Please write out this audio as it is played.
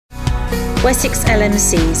Wessex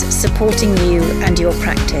LMCs, supporting you and your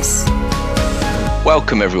practice.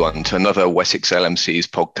 Welcome everyone to another Wessex LMCs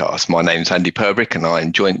podcast. My name is Andy Purbrick and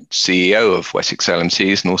I'm joint CEO of Wessex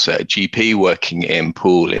LMCs and also a GP working in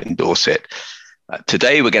Poole in Dorset.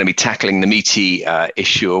 Today we're going to be tackling the meaty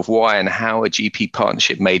issue of why and how a GP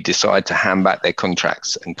partnership may decide to hand back their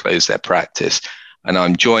contracts and close their practice. And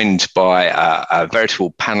I'm joined by a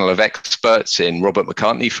veritable panel of experts in Robert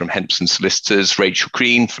McCartney from Hempsons Solicitors, Rachel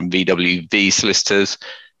Crean from VWV Solicitors,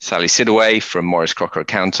 Sally Sidaway from Crocker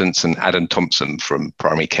Accountants, and Adam Thompson from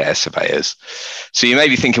Primary Care Surveyors. So you may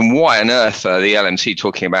be thinking, why on earth are the LMC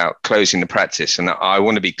talking about closing the practice? And I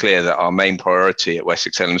want to be clear that our main priority at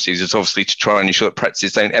Wessex LMCs is obviously to try and ensure that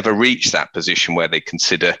practices don't ever reach that position where they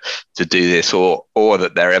consider to do this, or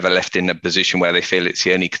that they're ever left in a position where they feel it's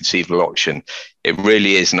the only conceivable option. It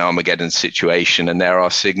really is an Armageddon situation, and there are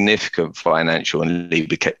significant financial and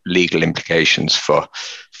legal implications for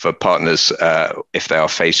partners if they are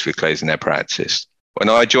faced with closing their practice. When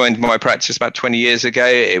I joined my practice about 20 years ago,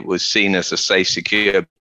 it was seen as a safe, secure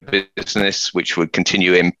business which would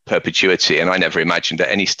continue in perpetuity, and I never imagined at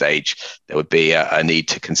any stage there would be a need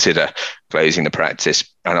to consider closing the practice.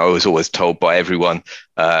 And I was always told by everyone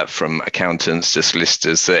from accountants to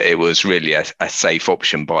solicitors that it was really a safe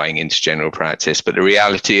option buying into general practice. But the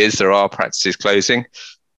reality is there are practices closing.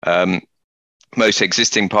 Most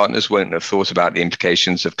existing partners won't have thought about the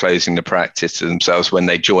implications of closing the practice themselves when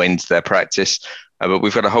they joined their practice. But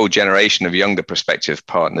we've got a whole generation of younger prospective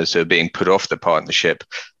partners who are being put off the partnership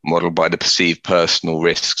modelled by the perceived personal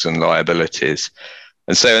risks and liabilities.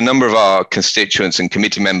 And so a number of our constituents and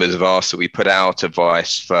committee members have asked that we put out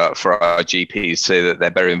advice for our GPs so that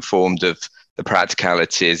they're better informed of the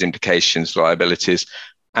practicalities, implications, liabilities,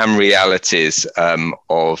 and realities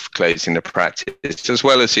of closing the practice, as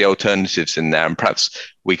well as the alternatives in there. And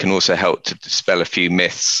perhaps we can also help to dispel a few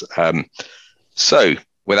myths. So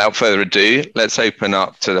without further ado, let's open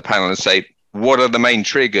up to the panel and say, what are the main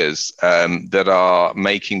triggers that are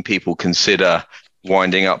making people consider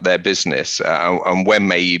winding up their business? And when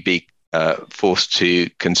may you be forced to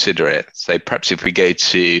consider it? So perhaps if we go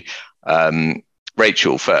to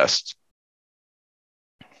Rachel first.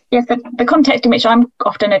 Yes, the context in which I'm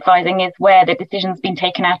often advising is where the decision's been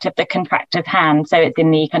taken out of the contractor's hand. So it's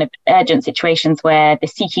in the kind of urgent situations where the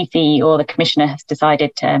CQC or the commissioner has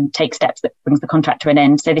decided to take steps that brings the contract to an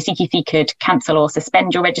end. So the CQC could cancel or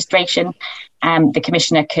suspend your registration. The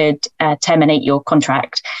commissioner could terminate your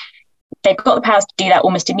contract. They've got the powers to do that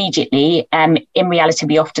almost immediately. In reality,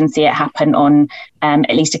 we often see it happen on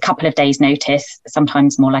at least a couple of days' notice,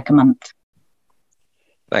 sometimes more like a month.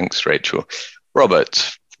 Thanks, Rachel. Robert,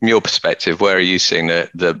 from your perspective, where are you seeing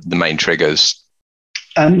the main triggers?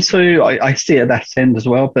 So I see it at that end as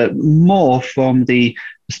well, but more from the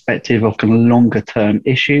perspective of kind of longer term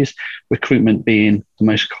issues, recruitment being the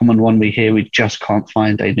most common one we hear. We just can't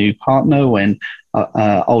find a new partner when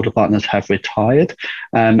older partners have retired,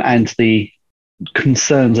 and the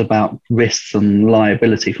concerns about risks and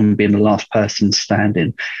liability from being the last person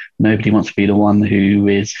standing. Nobody wants to be the one who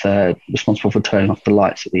is responsible for turning off the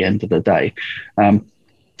lights at the end of the day.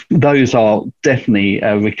 Those are definitely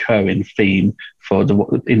a recurring theme for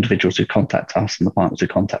the individuals who contact us and the partners who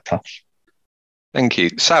contact us. Thank you.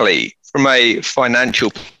 Sally, from a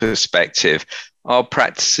financial perspective, are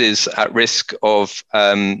practices at risk of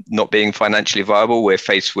not being financially viable? We're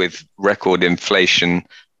faced with record inflation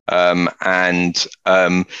and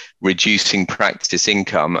reducing practice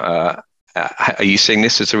income. Are you seeing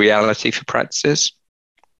this as a reality for practices?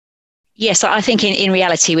 Yes, I think in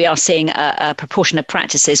reality, we are seeing a proportion of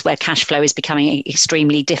practices where cash flow is becoming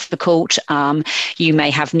extremely difficult. You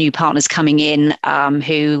may have new partners coming in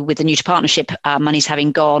who, with the new to partnership monies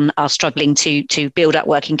having gone, are struggling to build up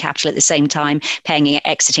working capital at the same time, paying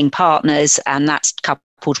exiting partners, and that's coupled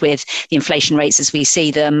with the inflation rates as we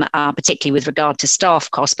see them, particularly with regard to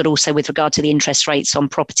staff costs, but also with regard to the interest rates on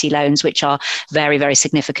property loans, which are very, very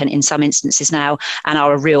significant in some instances now and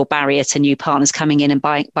are a real barrier to new partners coming in and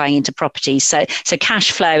buying into properties. So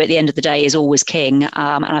cash flow at the end of the day is always king.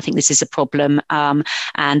 And I think this is a problem. And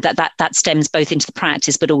that stems both into the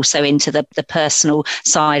practice, but also into the personal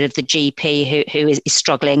side of the GP who is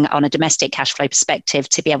struggling on a domestic cash flow perspective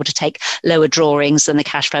to be able to take lower drawings than the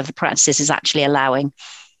cash flow of the practices is actually allowing.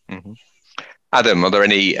 Mm-hmm. Adam, are there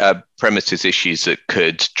any premises issues that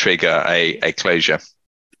could trigger a closure?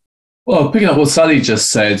 Well, picking up what Sally just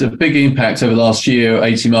said, a big impact over the last year,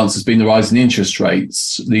 18 months, has been the rise in interest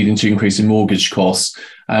rates, leading to increase in mortgage costs.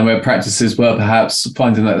 And where practices were perhaps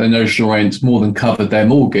finding that their notional rent more than covered their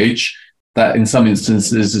mortgage, that in some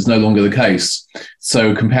instances is no longer the case.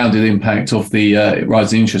 So compounded impact of the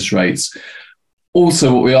rise in interest rates.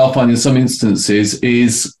 Also, what we are finding in some instances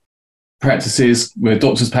is practices where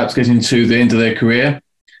doctors perhaps getting to the end of their career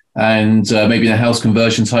and maybe in a house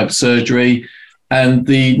conversion type surgery, and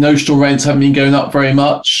the notional rents haven't been going up very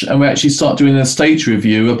much. And we actually start doing an estate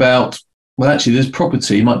review about, well, actually, this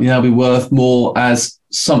property might now be worth more as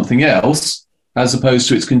something else, as opposed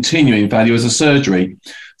to its continuing value as a surgery.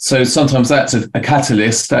 So sometimes that's a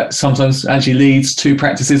catalyst that sometimes actually leads to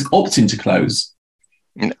practices opting to close.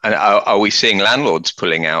 And are we seeing landlords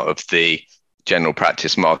pulling out of the general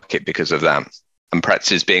practice market because of that, and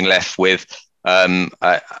practices being left with an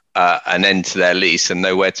end to their lease and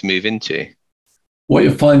nowhere to move into? What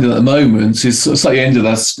you're finding at the moment is slightly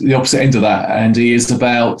the opposite end of that, Andy, is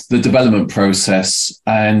about the development process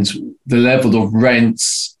and the level of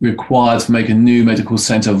rents required to make a new medical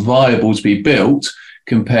centre viable to be built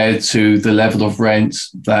compared to the level of rent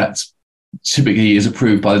that typically is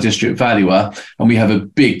approved by the district valuer. And we have a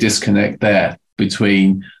big disconnect there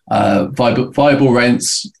between viable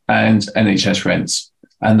rents and NHS rents.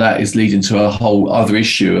 And that is leading to a whole other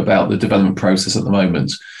issue about the development process at the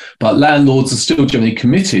moment. But landlords are still generally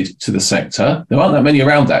committed to the sector. There aren't that many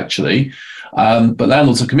around, actually, but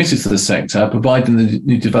landlords are committed to the sector, providing the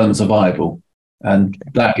new developments are viable. And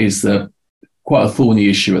that is quite a thorny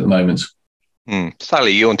issue at the moment.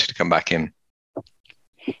 Sally, you wanted to come back in.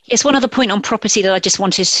 Yes, one other point on property that I just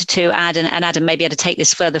wanted to add, and Adam maybe had to take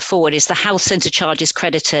this further forward, is the house centre charges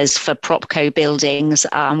creditors for PropCo buildings,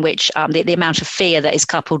 which the amount of fear that is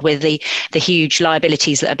coupled with the huge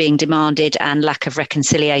liabilities that are being demanded and lack of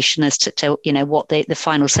reconciliation as to what the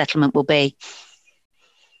final settlement will be.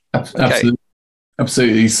 Absolutely.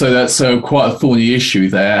 Absolutely. So that's quite a thorny issue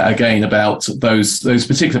there, again, about those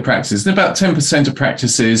particular practices. And about 10% of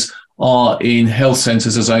practices are in health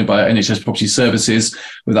centres as owned by NHS Property Services,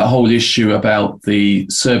 with that whole issue about the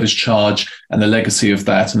service charge and the legacy of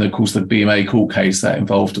that. And of course, the BMA court case that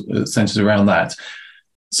involved centres around that.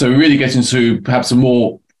 So we really get into perhaps a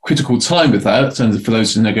more critical time with that, and for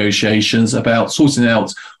those negotiations about sorting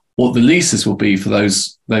out what the leases will be for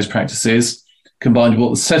those practices, combined with what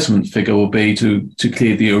the settlement figure will be to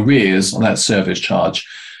clear the arrears on that service charge.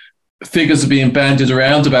 Figures are being banded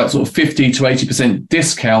around about sort of 50 to 80%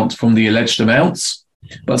 discount from the alleged amounts,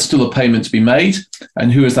 but still a payment to be made.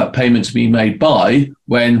 And who is that payment to be made by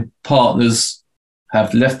when partners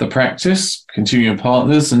have left the practice, continuing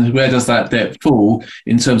partners, and where does that debt fall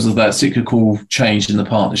in terms of that cyclical change in the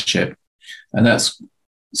partnership? And that's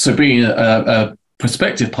so being a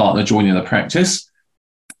prospective partner joining the practice.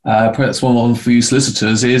 Perhaps one for you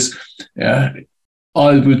solicitors is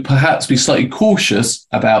I would perhaps be slightly cautious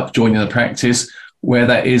about joining the practice where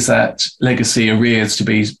there is that legacy arrears to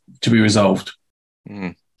be resolved.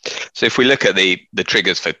 So if we look at the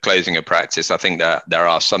triggers for closing a practice, I think that there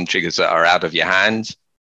are some triggers that are out of your hands.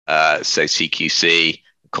 So CQC,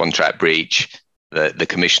 contract breach, the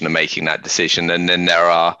commissioner making that decision, and then there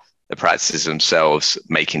are the practices themselves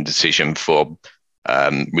making decision for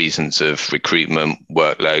reasons of recruitment,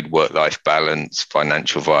 workload, work-life balance,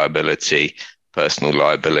 financial viability, personal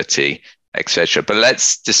liability, etc. But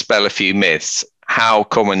let's dispel a few myths. How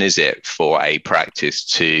common is it for a practice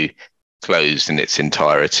to close in its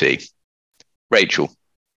entirety? Rachel.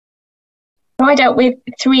 I dealt with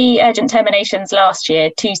 3 urgent terminations last year,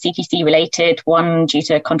 2 CQC related, 1 due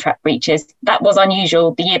to contract breaches. That was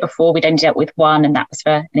unusual. The year before we'd only dealt with 1, and that was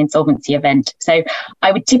for an insolvency event. So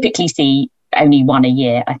I would typically see only 1 a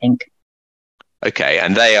year, I think. Okay,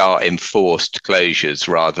 and they are enforced closures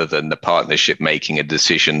rather than the partnership making a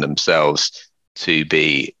decision themselves to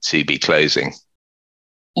be closing.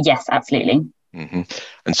 Yes, absolutely. Mm-hmm.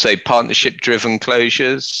 And so partnership-driven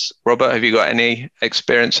closures, Robert, have you got any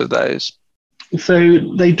experience of those? So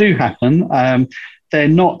they do happen. They're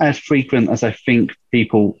not as frequent as I think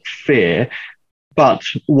people fear. But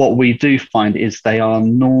what we do find is they are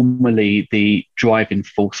normally the driving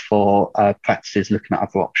force for practices looking at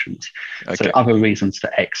other options. Okay. So other reasons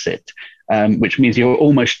to exit, which means you're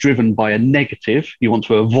almost driven by a negative. You want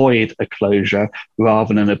to avoid a closure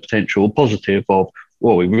rather than a potential positive of,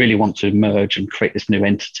 well, we really want to merge and create this new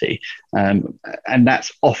entity. And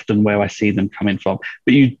that's often where I see them coming from.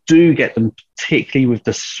 But you do get them, particularly with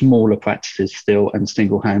the smaller practices still and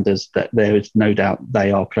single-handers, that there is no doubt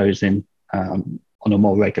they are closing on a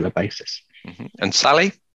more regular basis. Mm-hmm. And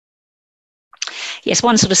Sally? Yes,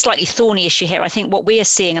 one sort of slightly thorny issue here. I think what we are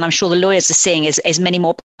seeing, and I'm sure the lawyers are seeing, is many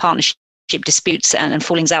more partnership disputes and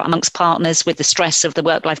fallings out amongst partners with the stress of the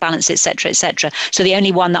work-life balance, et cetera, et cetera. So the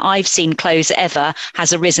only one that I've seen close ever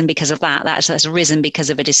has arisen because of that. That has arisen because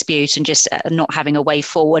of a dispute and just not having a way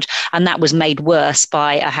forward. And that was made worse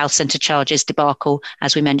by a house centre charges debacle,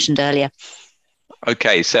 as we mentioned earlier.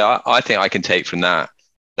 Okay, so I think I can take from that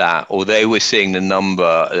although we're seeing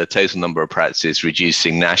the total number of practices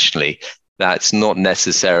reducing nationally, that's not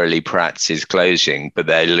necessarily practices closing, but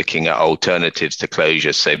they're looking at alternatives to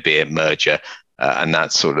closure, so be it merger and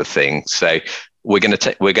that sort of thing. So we're going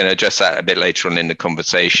to address that a bit later on in the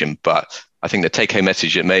conversation. But I think the take-home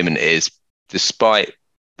message at the moment is, despite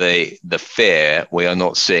the fear, we are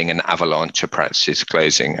not seeing an avalanche of practices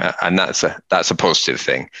closing, and that's a positive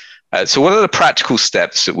thing. So what are the practical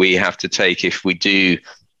steps that we have to take if we do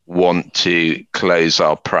want to close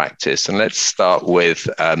our practice? And let's start with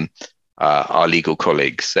our legal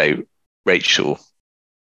colleagues. So Rachel.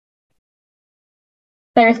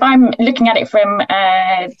 So if I'm looking at it from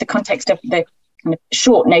the context of the kind of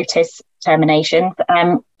short notice terminations,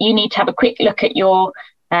 you need to have a quick look at your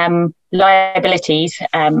liabilities,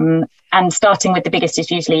 and starting with the biggest is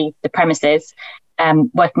usually the premises,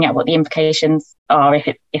 working out what the implications are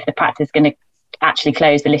if the practice is going to actually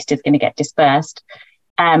close, the list is going to get dispersed.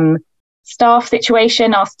 Staff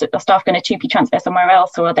situation, are staff going to be transferred somewhere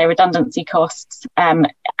else, or are there redundancy costs?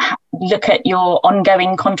 Look at your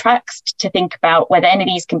ongoing contracts to think about whether any of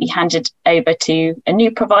these can be handed over to a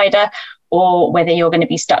new provider, or whether you're going to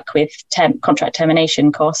be stuck with contract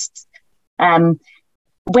termination costs.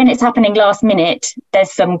 When it's happening last minute,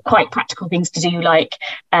 there's some quite practical things to do, like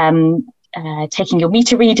taking your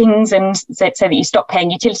meter readings and so that you stop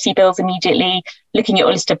paying utility bills immediately, looking at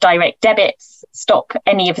your list of direct debits, stop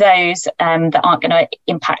any of those that aren't going to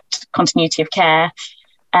impact continuity of care,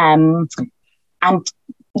 and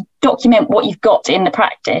document what you've got in the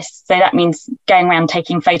practice. So that means going around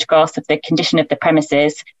taking photographs of the condition of the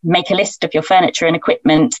premises, make a list of your furniture and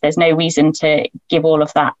equipment. There's no reason to give all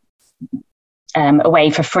of that away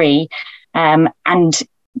for free, and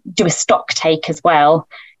do a stock take as well.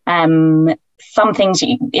 Some things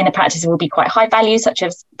in the practice will be quite high value, such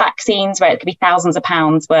as vaccines, where it could be thousands of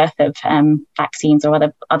pounds worth of vaccines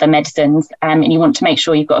or other medicines, and you want to make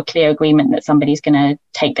sure you've got a clear agreement that somebody's going to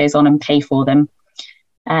take those on and pay for them.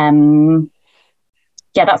 That's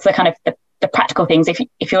the kind of the practical things.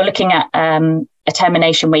 If you're looking at a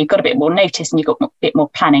termination where you've got a bit more notice and you've got a bit more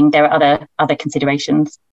planning, there are other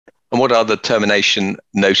considerations. And what are the termination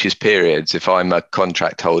notice periods? If I'm a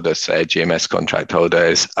contract holder, say a GMS contract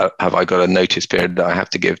holder, have I got a notice period that I have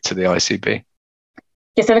to give to the ICB?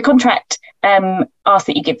 Yeah, so the contract asks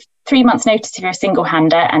that you give 3 months notice if you're a single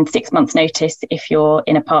hander and 6 months notice if you're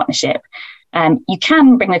in a partnership. You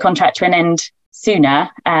can bring the contract to an end sooner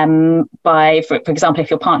by, for example, if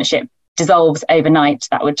your partnership dissolves overnight,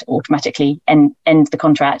 that would automatically end the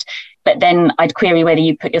contract. But then I'd query whether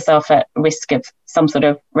you put yourself at risk of some sort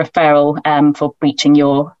of referral for breaching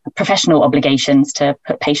your professional obligations to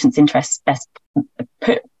put patients'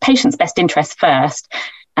 best interest first,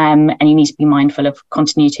 and you need to be mindful of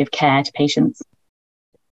continuity of care to patients.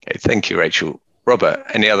 Okay, thank you, Rachel. Robert,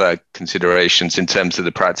 any other considerations in terms of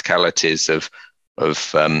the practicalities of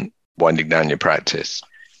winding down your practice?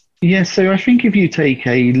 Yes, so I think if you take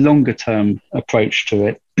a longer term approach to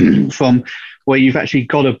it, from where you've actually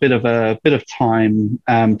got a bit of time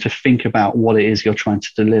to think about what it is you're trying to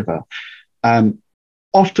deliver,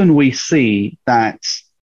 often we see that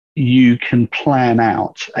you can plan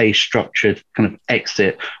out a structured kind of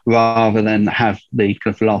exit rather than have the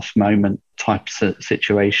kind of last moment type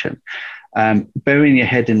situation. Burying your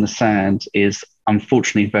head in the sand is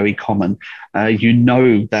unfortunately very common. You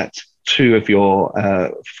know that 2 of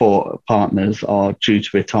your 4 partners are due to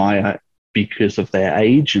retire because of their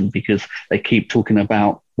age and because they keep talking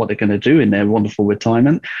about what they're going to do in their wonderful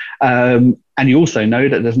retirement. And you also know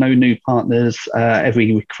that there's no new partners.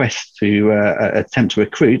 Every request to attempt to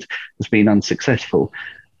recruit has been unsuccessful.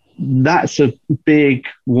 That's a big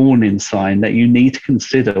warning sign that you need to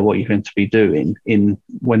consider what you're going to be doing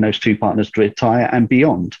when those 2 partners retire and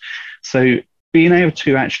beyond. So being able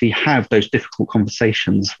to actually have those difficult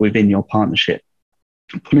conversations within your partnership,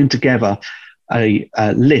 putting together a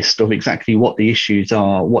list of exactly what the issues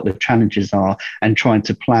are, what the challenges are, and trying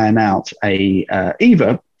to plan out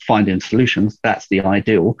either finding solutions, that's the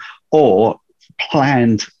ideal, or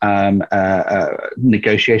planned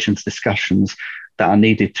negotiations, discussions that are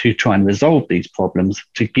needed to try and resolve these problems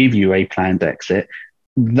to give you a planned exit,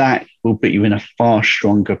 that will put you in a far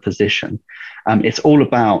stronger position. It's all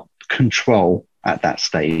about control at that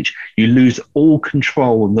stage. You lose all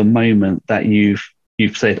control the moment that you've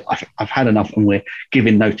said, I've had enough, and we're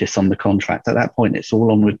giving notice on the contract. At that point, it's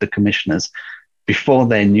all on with the commissioners. Before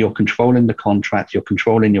then, you're controlling the contract, you're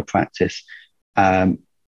controlling your practice, and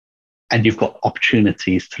you've got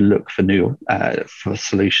opportunities to look for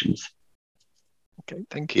solutions. Okay,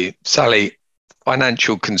 thank you. Sally,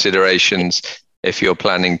 financial considerations. if you're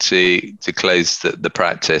planning to close the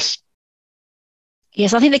practice?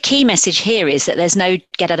 Yes, I think the key message here is that there's no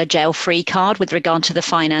get out of jail free card with regard to the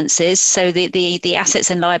finances. So the assets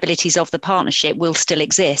and liabilities of the partnership will still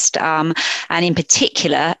exist. And in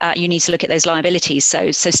particular, you need to look at those liabilities. So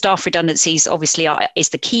staff redundancies obviously is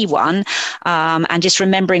the key one. And just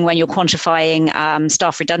remembering when you're quantifying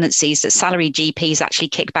staff redundancies that salaried GPs actually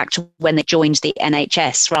kick back to when they joined the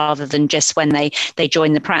NHS rather than just when they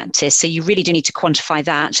joined the practice. So you really do need to quantify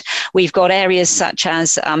that. We've got areas such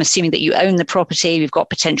as assuming that you own the property. We've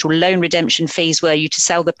got potential loan redemption fees were you to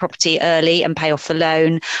sell the property early and pay off the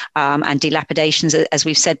loan, and dilapidations, as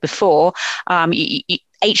we've said before.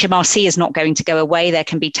 HMRC is not going to go away. There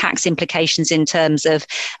can be tax implications in terms of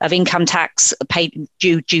income tax paid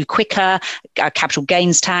due quicker, capital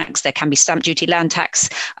gains tax. There can be stamp duty, land tax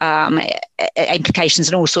implications,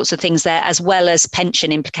 and all sorts of things there, as well as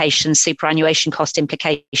pension implications, superannuation cost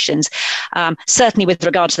implications. Certainly, with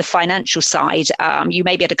regard to the financial side, you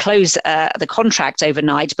may be able to close the contract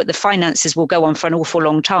overnight, but the finances will go on for an awful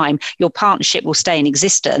long time. Your partnership will stay in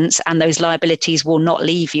existence, and those liabilities will not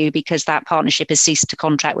leave you because that partnership has ceased to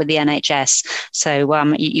contract with the NHS.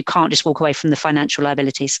 So you can't just walk away from the financial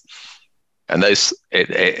liabilities. And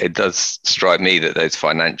it does strike me that those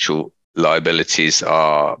financial liabilities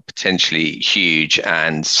are potentially huge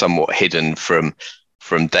and somewhat hidden from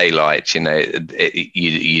daylight.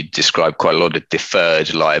 You describe quite a lot of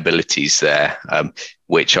deferred liabilities there,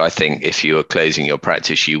 which I think if you were closing your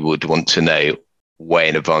practice, you would want to know way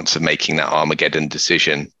in advance of making that Armageddon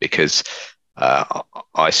decision, because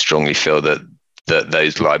I strongly feel that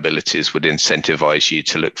those liabilities would incentivize you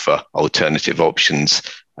to look for alternative options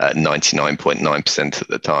 99.9% of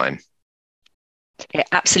the time. Yeah,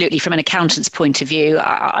 absolutely. From an accountant's point of view,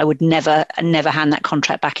 I would never hand that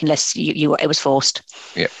contract back unless it was forced.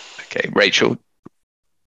 Yeah. Okay. Rachel?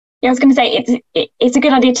 Yeah, I was going to say it's a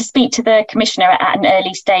good idea to speak to the commissioner at an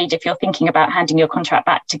early stage if you're thinking about handing your contract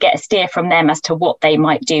back, to get a steer from them as to what they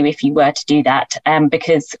might do if you were to do that,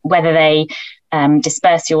 because whether they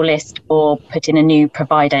disperse your list or put in a new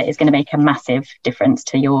provider is going to make a massive difference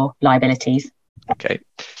to your liabilities. Okay,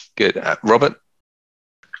 good. Robert?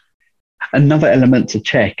 Another element to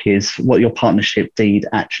check is what your partnership deed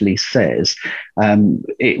actually says.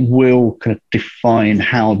 It will kind of define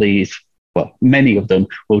how many of them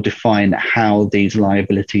will define how these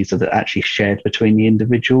liabilities are actually shared between the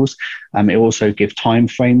individuals. It also gives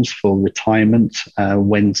timeframes for retirement,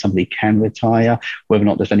 when somebody can retire, whether or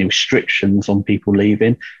not there's any restrictions on people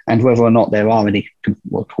leaving, and whether or not there are any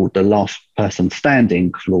what are called the last person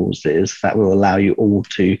standing clauses that will allow you all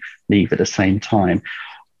to leave at the same time.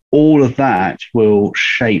 All of that will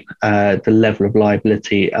shape the level of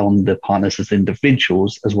liability on the partners as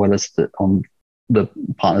individuals, as well as on the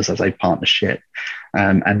partners as a partnership.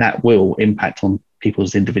 And that will impact on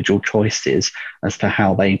people's individual choices as to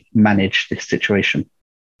how they manage this situation.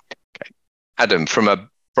 Okay. Adam, from a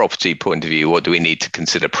property point of view, what do we need to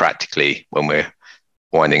consider practically when we're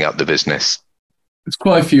winding up the business? There's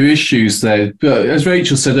quite a few issues there. But as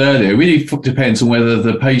Rachel said earlier, it really depends on whether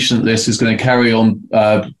the patient list is going to carry on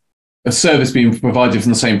a service being provided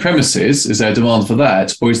from the same premises. Is there a demand for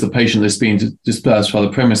that? Or is the patient list being dispersed to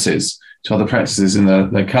other premises, to other practices in the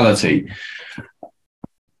locality?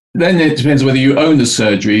 Then it depends whether you own the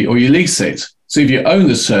surgery or you lease it. So if you own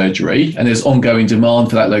the surgery and there's ongoing demand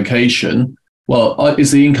for that location, well,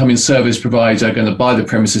 is the incoming service provider going to buy the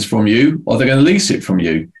premises from you, or they're going to lease it from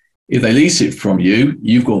you? If they lease it from you,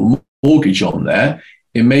 you've got mortgage on there.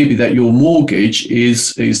 It may be that your mortgage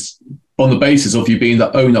is on the basis of you being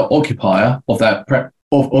the owner-occupier of that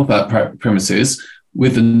premises,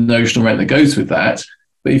 with the notional rent that goes with that.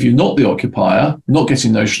 But if you're not the occupier, not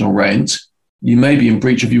getting notional rent, you may be in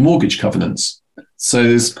breach of your mortgage covenants. So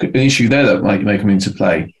there's an issue there that may come into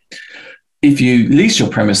play. If you lease your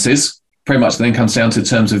premises, pretty much then comes down to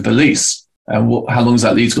terms of the lease. And how long has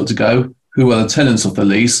that lease got to go? Who are the tenants of the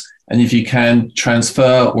lease? And if you can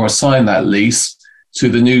transfer or assign that lease to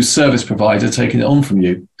the new service provider taking it on from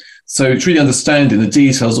you. So it's really understanding the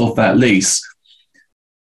details of that lease.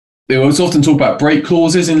 They always often talk about break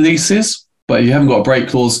clauses in leases, but if you haven't got a break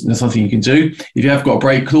clause, there's nothing you can do. If you have got a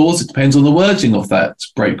break clause, it depends on the wording of that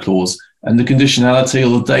break clause and the conditionality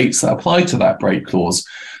or the dates that apply to that break clause.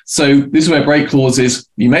 So this is where break clauses,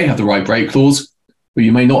 you may have the right break clause, but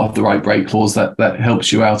you may not have the right break clause that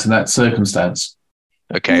helps you out in that circumstance.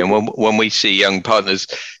 Okay, and when we see young partners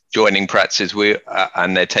joining practices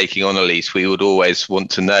and they're taking on a lease, we would always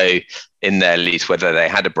want to know in their lease whether they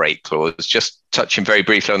had a break clause. Just touching very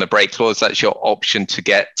briefly on the break clause, that's your option to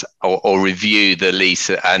get or review the lease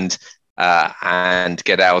and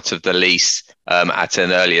get out of the lease at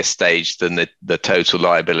an earlier stage than the total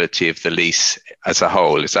liability of the lease as a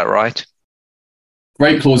whole. Is that right?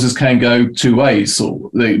 Break clauses can go two ways. So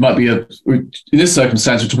they might be in this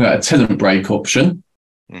circumstance, we're talking about a tenant break option.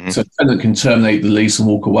 Mm-hmm. So a tenant can terminate the lease and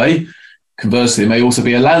walk away. Conversely, it may also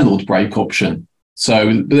be a landlord break option.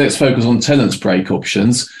 So let's focus on tenants break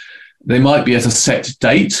options. They might be at a set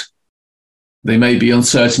date. They may be on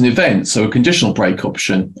certain events. So a conditional break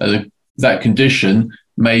option, that condition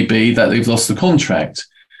may be that they've lost the contract.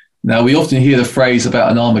 Now, we often hear the phrase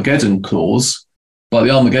about an Armageddon clause, but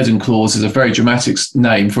the Armageddon clause is a very dramatic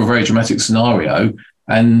name for a very dramatic scenario.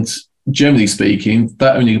 And generally speaking,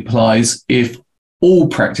 that only applies if all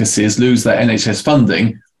practices lose their NHS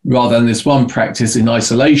funding rather than this one practice in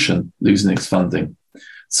isolation losing its funding.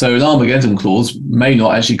 So an Armageddon clause may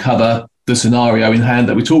not actually cover the scenario in hand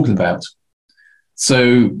that we're talking about.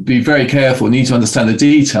 So be very careful. You need to understand the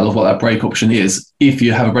detail of what that break option is, if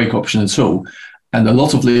you have a break option at all. And a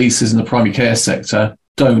lot of leases in the primary care sector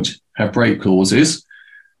don't have break clauses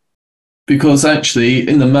because actually,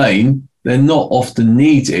 in the main, they're not often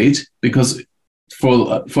needed, because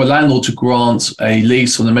for a landlord to grant a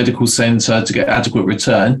lease on a medical centre to get adequate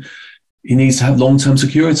return, he needs to have long-term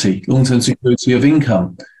security of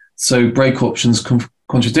income. So break options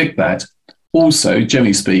contradict that. Also,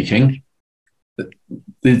 generally speaking,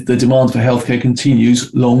 the demand for healthcare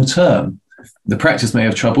continues long-term. The practice may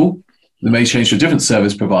have trouble. They may change to a different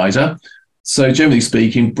service provider. So generally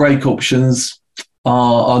speaking, break options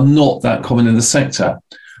are not that common in the sector.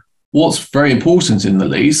 What's very important in the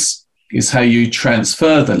lease is how you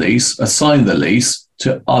transfer the lease, assign the lease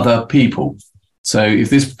to other people. So if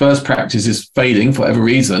this first practice is failing for whatever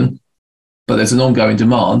reason, but there's an ongoing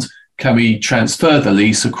demand, can we transfer the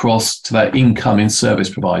lease across to that incoming service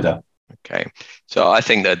provider? Okay. So I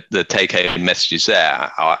think that the take-home message is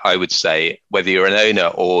there. I would say, whether you're an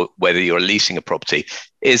owner or whether you're leasing a property,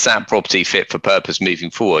 is that property fit for purpose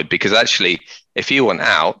moving forward? Because actually, if you want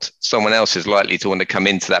out, someone else is likely to want to come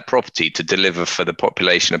into that property to deliver for the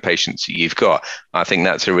population of patients that you've got. I think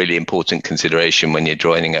that's a really important consideration when you're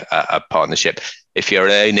joining a partnership. If you're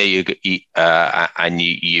an owner and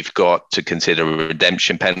you've got to consider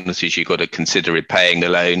redemption penalties, you've got to consider repaying the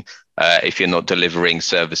loan if you're not delivering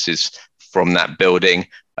services from that building.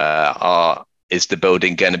 Is the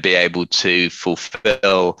building going to be able to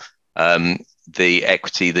fulfill the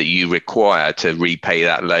equity that you require to repay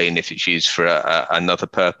that loan if it's used for another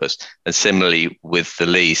purpose? And similarly with the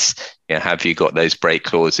lease, have you got those break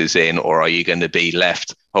clauses in, or are you going to be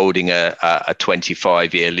left holding a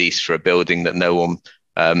 25-year lease for a building that no one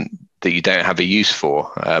that you don't have a use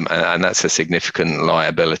for? And that's a significant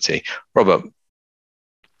liability. Robert?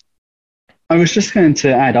 I was just going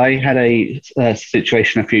to add, I had a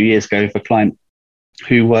situation a few years ago with a client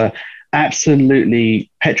who were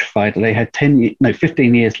absolutely petrified. They had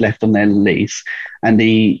 15 years left on their lease, and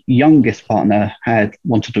the youngest partner had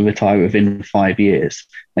wanted to retire within 5 years.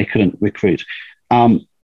 They couldn't recruit. The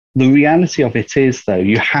reality of it is, though,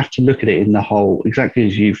 you have to look at it in the whole, exactly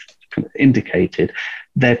as you've indicated.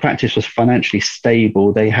 Their practice was financially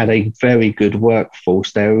stable. They had a very good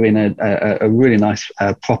workforce. They were in a really nice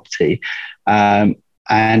property, and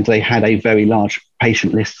they had a very large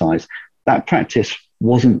patient list size. That practice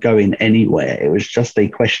wasn't going anywhere. It was just a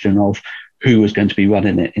question of who was going to be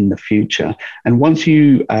running it in the future. And once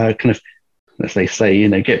you as they say,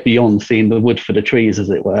 get beyond seeing the wood for the trees,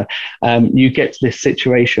 as it were, you get to this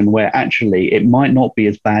situation where actually it might not be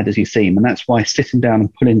as bad as you seem. And that's why sitting down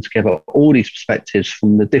and putting together all these perspectives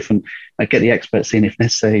from the different, get the experts in if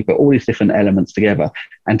necessary, but all these different elements together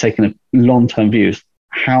and taking a long-term views,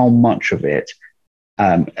 how much of it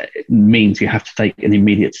means you have to take an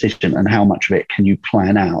immediate decision and how much of it can you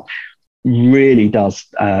plan out, really does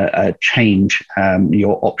change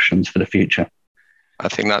your options for the future. I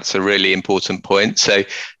think that's a really important point. So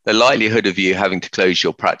the likelihood of you having to close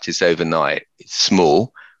your practice overnight is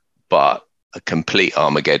small, but a complete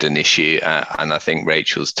Armageddon issue. And I think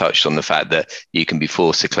Rachel's touched on the fact that you can be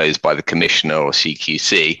forced to close by the commissioner or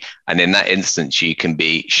CQC. And in that instance, you can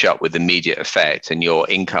be shut with immediate effect, and your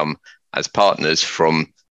income as partners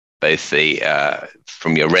from both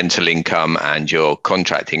from your rental income and your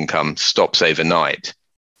contract income stops overnight.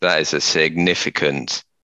 That is a significant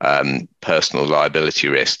personal liability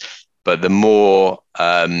risk. But the more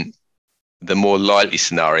likely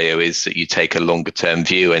scenario is that you take a longer term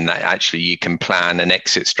view and that actually you can plan an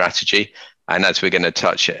exit strategy. And as we're going to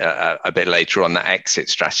touch a bit later on, that exit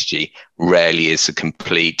strategy rarely is a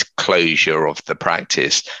complete closure of the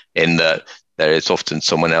practice, in that there is often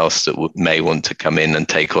someone else that may want to come in and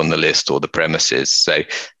take on the list or the premises. So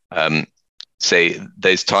So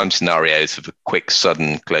those time scenarios of a quick,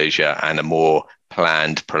 sudden closure and a more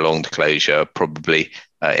planned, prolonged closure are probably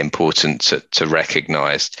important to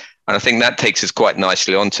recognise. And I think that takes us quite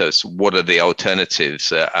nicely onto what are the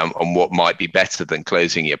alternatives and what might be better than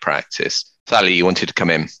closing your practice. Sally, you wanted to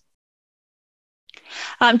come in.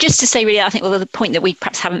 Just to say, really, I think the point that we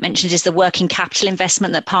perhaps haven't mentioned is the working capital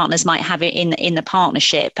investment that partners might have in the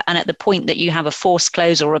partnership. And at the point that you have a forced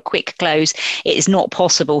close or a quick close, it is not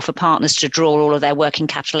possible for partners to draw all of their working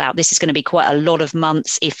capital out. This is going to be quite a lot of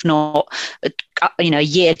months, if not a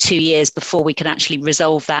year, 2 years before we can actually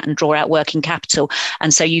resolve that and draw out working capital.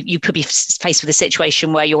 And so you could be faced with a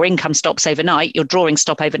situation where your income stops overnight, your drawings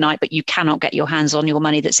stop overnight, but you cannot get your hands on your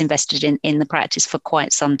money that's invested in the practice for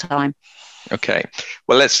quite some time. Okay,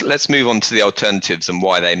 well, let's move on to the alternatives and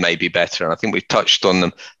why they may be better. And I think we've touched on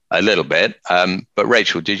them a little bit. But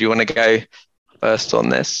Rachel, did you want to go first on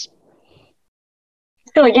this?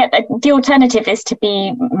 Sure, yeah. The alternative is to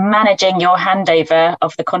be managing your handover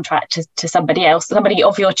of the contract to somebody else, somebody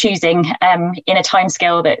of your choosing, in a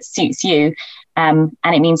timescale that suits you. And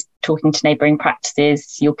it means talking to neighbouring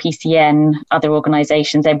practices, your PCN, other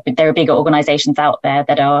organisations. There are bigger organisations out there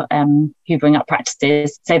that are hoovering up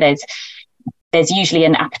practices. So there's usually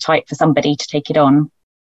an appetite for somebody to take it on.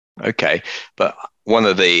 Okay, but one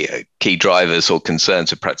of the key drivers or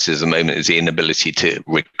concerns of practices at the moment is the inability to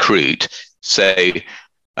recruit. So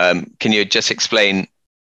can you just explain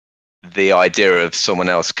the idea of someone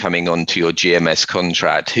else coming onto your GMS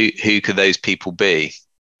contract? Who could those people be?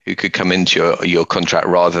 Who could come into your contract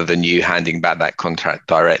rather than you handing back that contract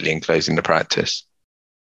directly and closing the practice?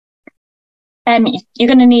 You're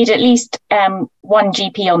going to need at least one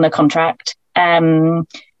GP on the contract.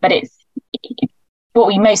 But it's what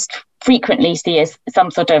we most frequently see is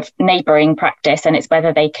some sort of neighbouring practice, and it's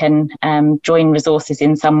whether they can join resources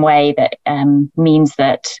in some way that means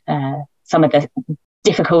that some of the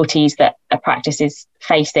difficulties that a practice is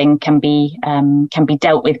facing can be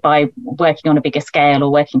dealt with by working on a bigger scale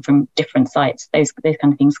or working from different sites. Those kind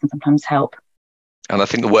of things can sometimes help. And I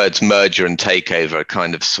think the words merger and takeover are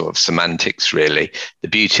kind of sort of semantics, really. The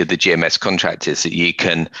beauty of the GMS contract is that you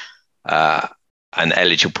can an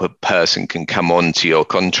eligible person can come onto your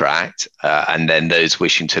contract, and then those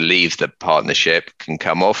wishing to leave the partnership can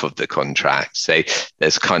come off of the contract. So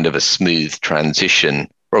there's kind of a smooth transition.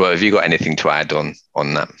 Robert, have you got anything to add on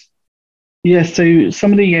that? Yeah, so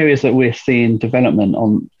some of the areas that we're seeing development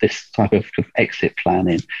on this type of exit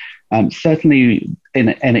planning, certainly in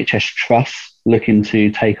NHS trusts looking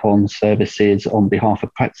to take on services on behalf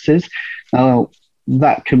of practices. Now,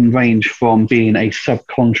 that can range from being a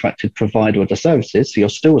subcontracted provider of the services, so you're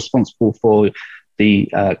still responsible for the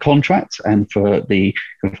contract and for the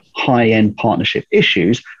high-end partnership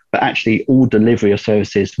issues, but actually all delivery of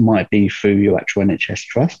services might be through your actual NHS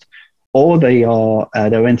trust, or there are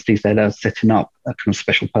entities that are setting up kind of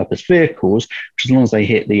special purpose vehicles, which as long as they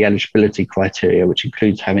hit the eligibility criteria, which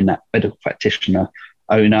includes having that medical practitioner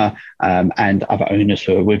owner and other owners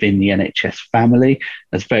who are within the NHS family.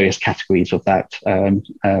 There's various categories of that,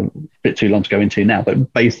 a bit too long to go into now,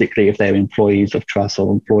 but basically if they're employees of trust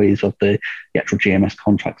or employees of the actual GMS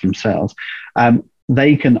contract themselves,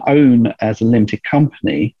 they can own as a limited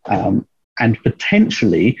company and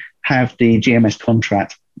potentially have the GMS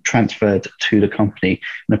contract transferred to the company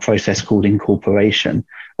in a process called incorporation.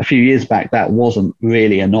 A few years back, that wasn't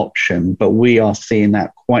really an option, but we are seeing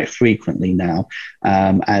that quite frequently now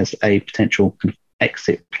as a potential kind of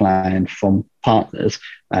exit plan from partners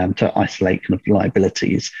to isolate kind of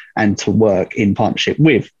liabilities and to work in partnership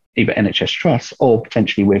with either NHS trusts or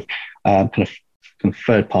potentially with kind of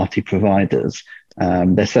third-party providers.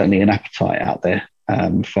 There's certainly an appetite out there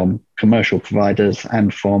from commercial providers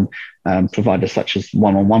and from providers such as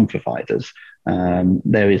one-on-one providers.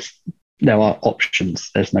 There are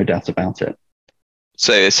options, there's no doubt about it.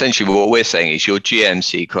 So essentially what we're saying is your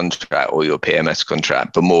GMC contract or your PMS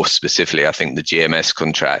contract, but more specifically, I think the GMS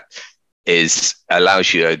contract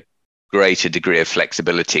allows you a greater degree of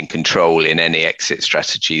flexibility and control in any exit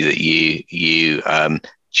strategy that you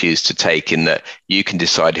choose to take, in that you can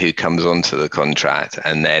decide who comes onto the contract,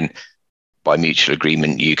 and then by mutual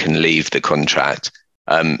agreement, you can leave the contract.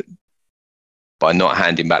 By not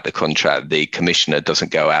handing back the contract, the commissioner doesn't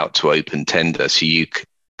go out to open tender, so you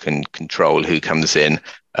can control who comes in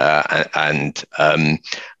and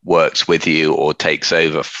works with you or takes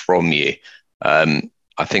over from you.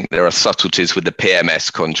 I think there are subtleties with the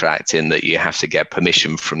PMS contract in that you have to get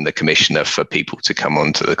permission from the commissioner for people to come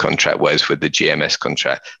onto the contract, whereas with the GMS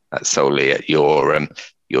contract, that's solely at your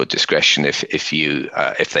discretion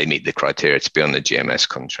if they meet the criteria to be on the GMS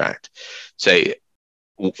contract. So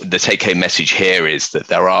the take-home message here is that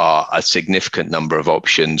there are a significant number of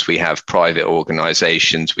options. We have private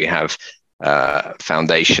organisations, we have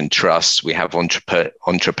foundation trusts, we have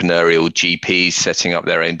entrepreneurial GPs setting up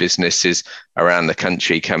their own businesses around the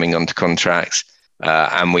country coming onto contracts,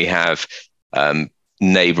 and we have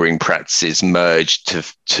neighbouring practices merged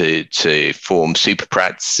to form super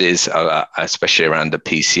practices, especially around the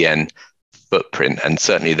PCN footprint. And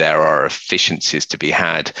certainly there are efficiencies to be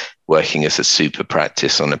had working as a super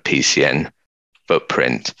practice on a PCN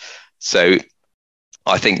footprint. So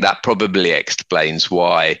I think that probably explains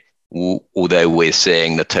why, although we're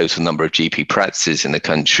seeing the total number of GP practices in the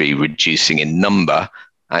country reducing in number,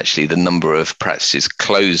 actually the number of practices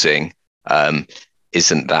closing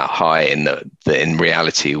isn't that high. In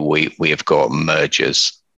reality, we have got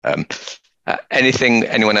mergers.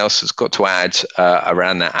 Anyone else has got to add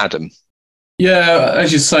around that, Adam? Yeah,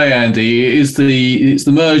 as you say, Andy, it's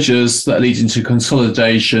the mergers that lead into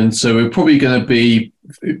consolidation. So we're probably going to be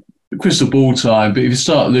crystal ball time, but if you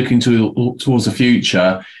start looking towards the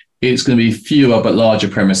future, it's going to be fewer but larger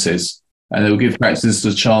premises, and it will give practices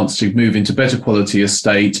the chance to move into better quality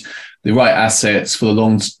estate, the right assets for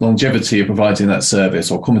the longevity of providing that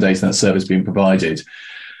service or accommodating that service being provided.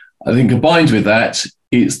 I think combined with that,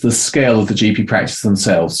 it's the scale of the GP practice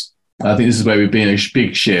themselves. I think this is where we've been a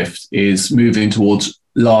big shift, is moving towards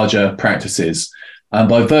larger practices. And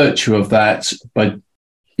by virtue of that,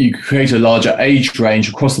 you create a larger age range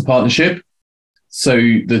across the partnership. So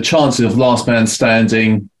the chances of last man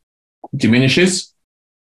standing diminishes.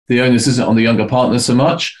 The onus isn't on the younger partner so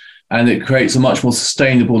much, and it creates a much more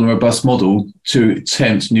sustainable and robust model to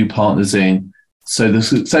tempt new partners in. So the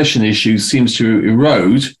succession issue seems to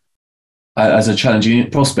erode as a challenging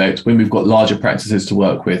prospect when we've got larger practices to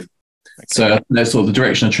work with. Okay. So that's sort of the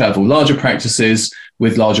direction of travel, larger practices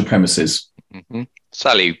with larger premises. Mm-hmm.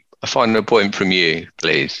 Sally, a final point from you,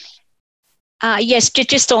 please. Yes,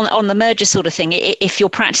 just on the merger sort of thing, if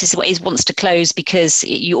your practice wants to close because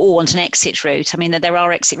you all want an exit route, I mean, there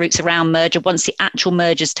are exit routes around merger. Once the actual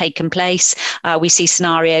merger's taken place, we see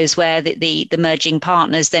scenarios where the merging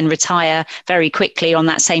partners then retire very quickly on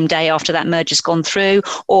that same day after that merger's gone through,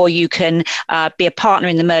 or you can be a partner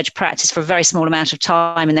in the merged practice for a very small amount of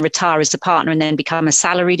time and then retire as a partner and then become a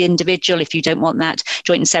salaried individual if you don't want that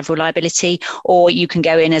joint and several liability, or you can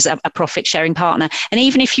go in as a profit-sharing partner. And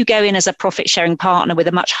even if you go in as a profit-sharing partner with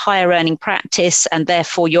a much higher earning practice and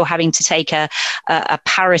therefore you're having to take a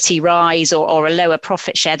parity rise or a lower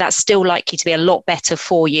profit share, that's still likely to be a lot better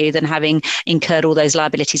for you than having incurred all those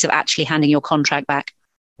liabilities of actually handing your contract back.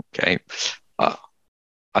 Okay.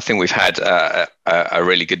 I think we've had a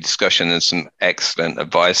really good discussion and some excellent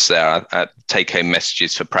advice there. Take-home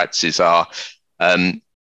messages for practices are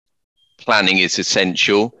planning is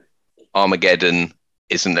essential. Armageddon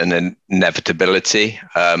isn't an inevitability,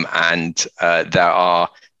 and there are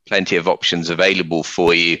plenty of options available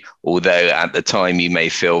for you, although at the time you may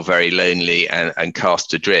feel very lonely and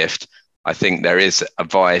cast adrift. I think there is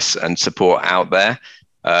advice and support out there.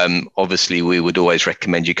 Obviously, we would always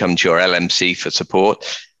recommend you come to your LMC for support.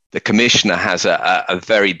 The Commissioner has a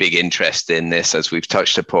very big interest in this, as we've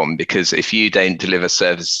touched upon, because if you don't deliver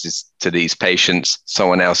services to these patients,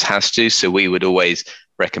 someone else has to. So we would always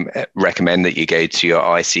recommend that you go to your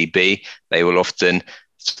ICB. They will often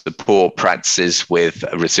support practices with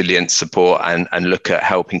resilience support and look at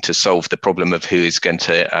helping to solve the problem of who is going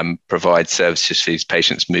to provide services for these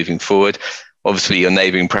patients moving forward. Obviously, your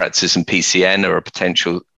neighbouring practices and PCN are a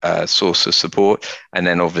potential source of support. And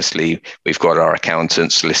then obviously, we've got our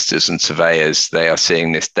accountants, solicitors and surveyors. They are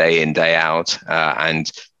seeing this day in, day out.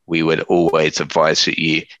 And we would always advise that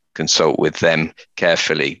you consult with them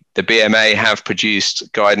carefully. The BMA have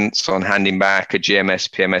produced guidance on handing back a GMS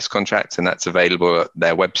PMS contract, and that's available at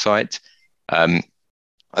their website. I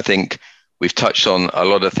think we've touched on a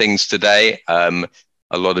lot of things today.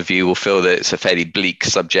 A lot of you will feel that it's a fairly bleak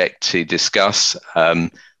subject to discuss.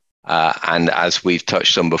 And as we've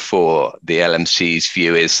touched on before, the LMC's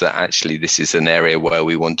view is that actually this is an area where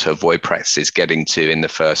we want to avoid practices getting to in the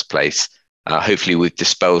first place. Hopefully we've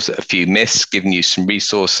dispelled a few myths, given you some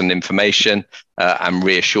resource and information, and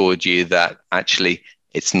reassured you that actually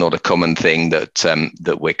it's not a common thing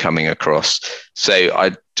that we're coming across. So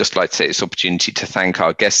I'd just like to take this opportunity to thank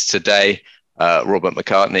our guests today, Robert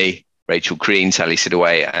McCartney, Rachel Crean, Sally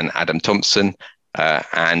Sidaway and Adam Thompson.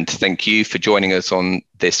 And thank you for joining us on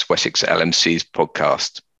this Wessex LMCs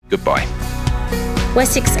podcast. Goodbye.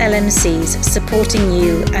 Wessex LMCs, supporting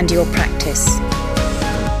you and your practice.